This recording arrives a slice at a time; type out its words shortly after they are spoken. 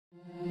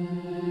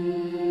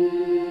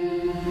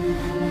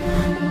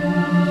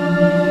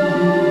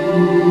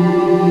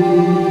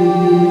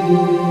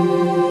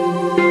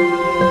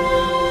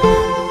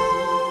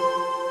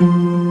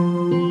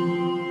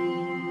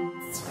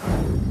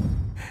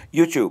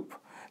YouTube.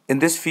 In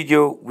this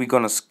video we're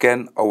gonna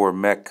scan our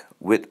Mac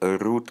with a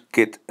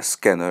rootkit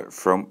scanner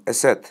from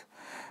ESET.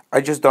 I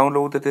just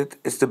downloaded it,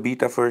 it's the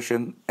beta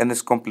version and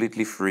it's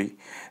completely free,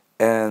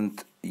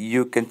 and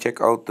you can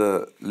check out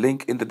the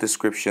link in the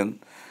description,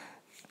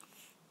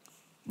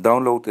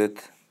 download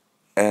it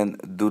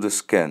and do the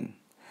scan.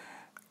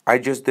 I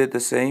just did the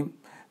same,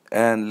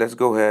 and let's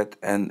go ahead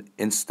and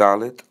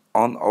install it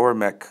on our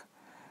Mac,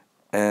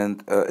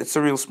 and it's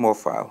a real small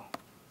file.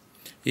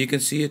 You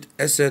can see it,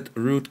 ESET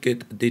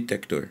Rootkit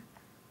Detector,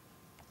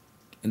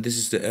 and this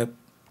is the app.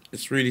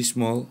 It's really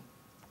small,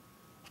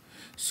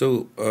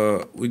 so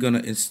we're gonna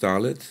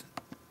install it.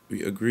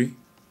 We agree,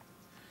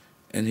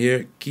 and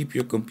here, keep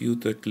your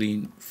computer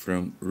clean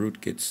from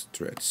rootkits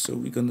threats. So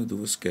we're gonna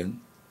do a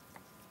scan.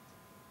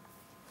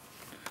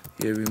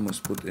 Here we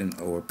must put in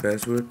our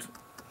password.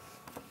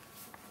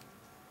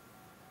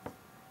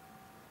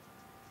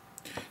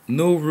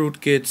 No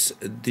rootkits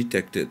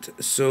detected.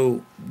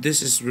 So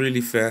this is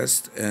really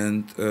fast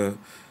and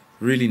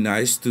really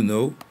nice to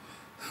know.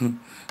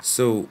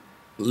 So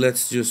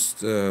let's just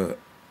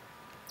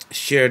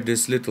share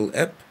this little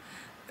app,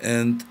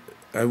 and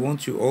I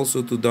want you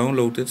also to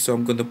download it. So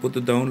I'm going to put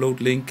the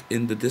download link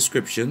in the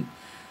description,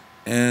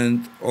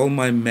 and all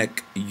my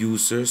Mac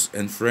users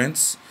and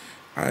friends,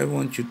 I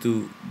want you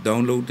to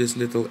download this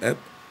little app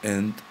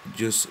and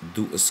just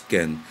do a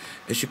scan.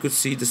 As you could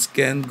see, the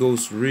scan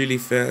goes really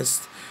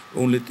fast.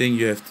 Only thing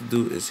you have to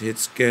do is hit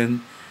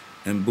scan,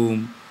 and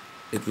boom,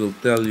 it will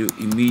tell you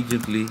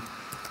immediately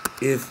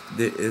if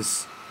there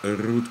is a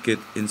rootkit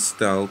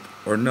installed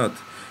or not.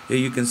 Here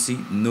you can see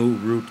no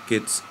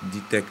rootkits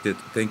detected.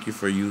 Thank you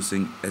for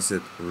using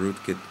ESET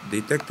Rootkit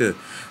Detector.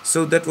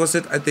 So that was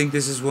it. I think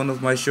this is one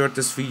of my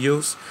shortest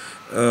videos.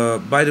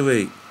 By the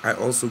way, I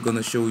also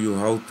gonna show you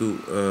how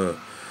to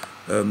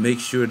make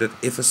sure that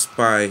if a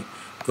spy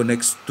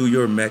connects to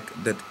your Mac,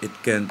 that it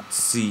can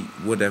see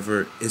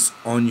whatever is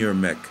on your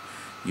Mac,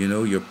 you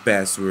know, your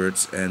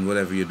passwords and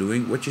whatever you're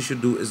doing. What you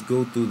should do is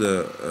go to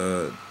the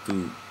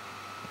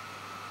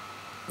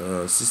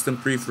system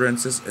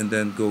preferences, and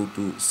then go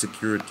to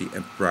security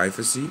and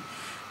privacy.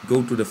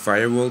 Go to the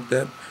firewall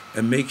tab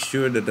and make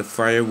sure that the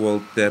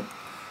firewall tab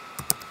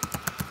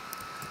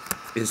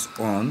is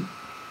on.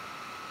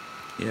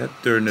 Yeah,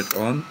 turn it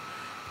on,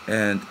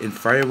 and in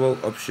firewall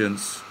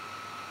options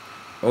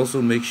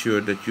also make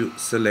sure that you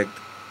select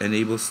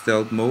enable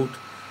stealth mode,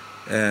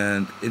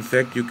 and in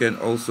fact you can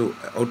also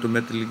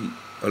automatically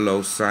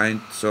allow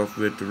signed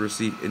software to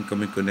receive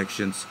incoming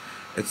connections,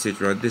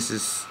 etc. This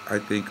is, I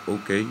think,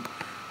 okay.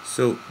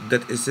 So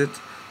that is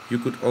it. You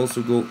could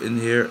also go in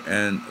here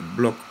and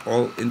block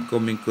all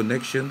incoming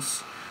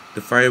connections.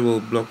 The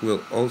firewall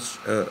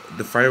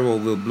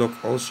will block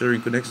all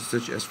sharing connections,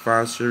 such as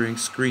file sharing,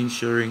 screen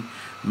sharing,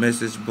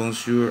 message,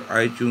 bonjour,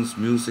 iTunes,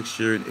 music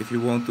sharing, if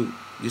you want to.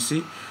 You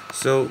see?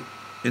 So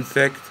in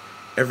fact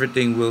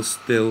everything will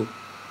still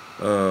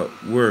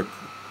work.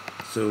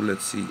 So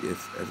let's see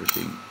if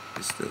everything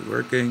is still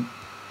working.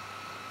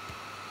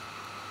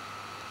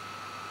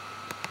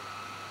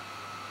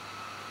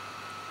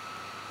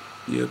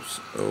 Yep.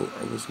 Oh,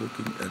 I was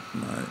looking at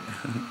my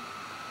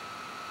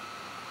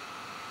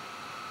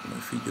my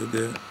video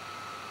there.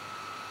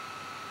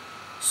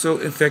 So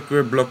in fact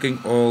we're blocking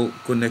all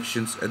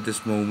connections at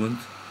this moment,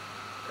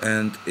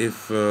 and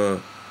if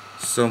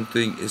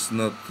something is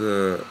not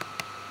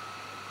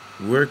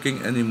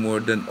working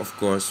anymore, then of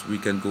course we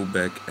can go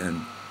back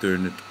and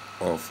turn it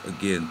off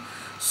again.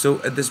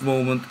 So at this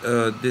moment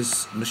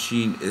this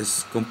machine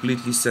is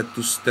completely set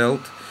to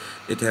stealth.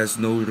 It has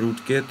no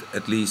rootkit,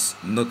 at least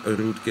not a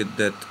rootkit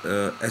that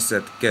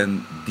ESET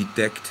can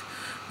detect.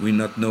 We're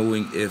not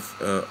knowing if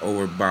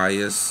our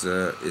BIOS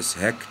is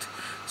hacked,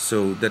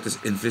 so that is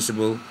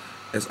invisible,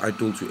 as I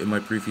told you in my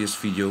previous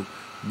video.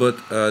 But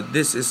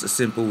this is a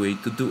simple way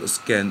to do a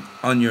scan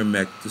on your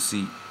Mac to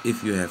see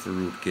if you have a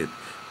rootkit.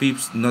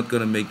 Peeps, not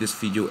gonna make this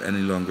video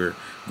any longer.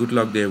 Good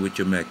luck there with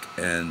your Mac,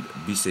 and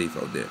be safe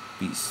out there.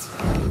 Peace.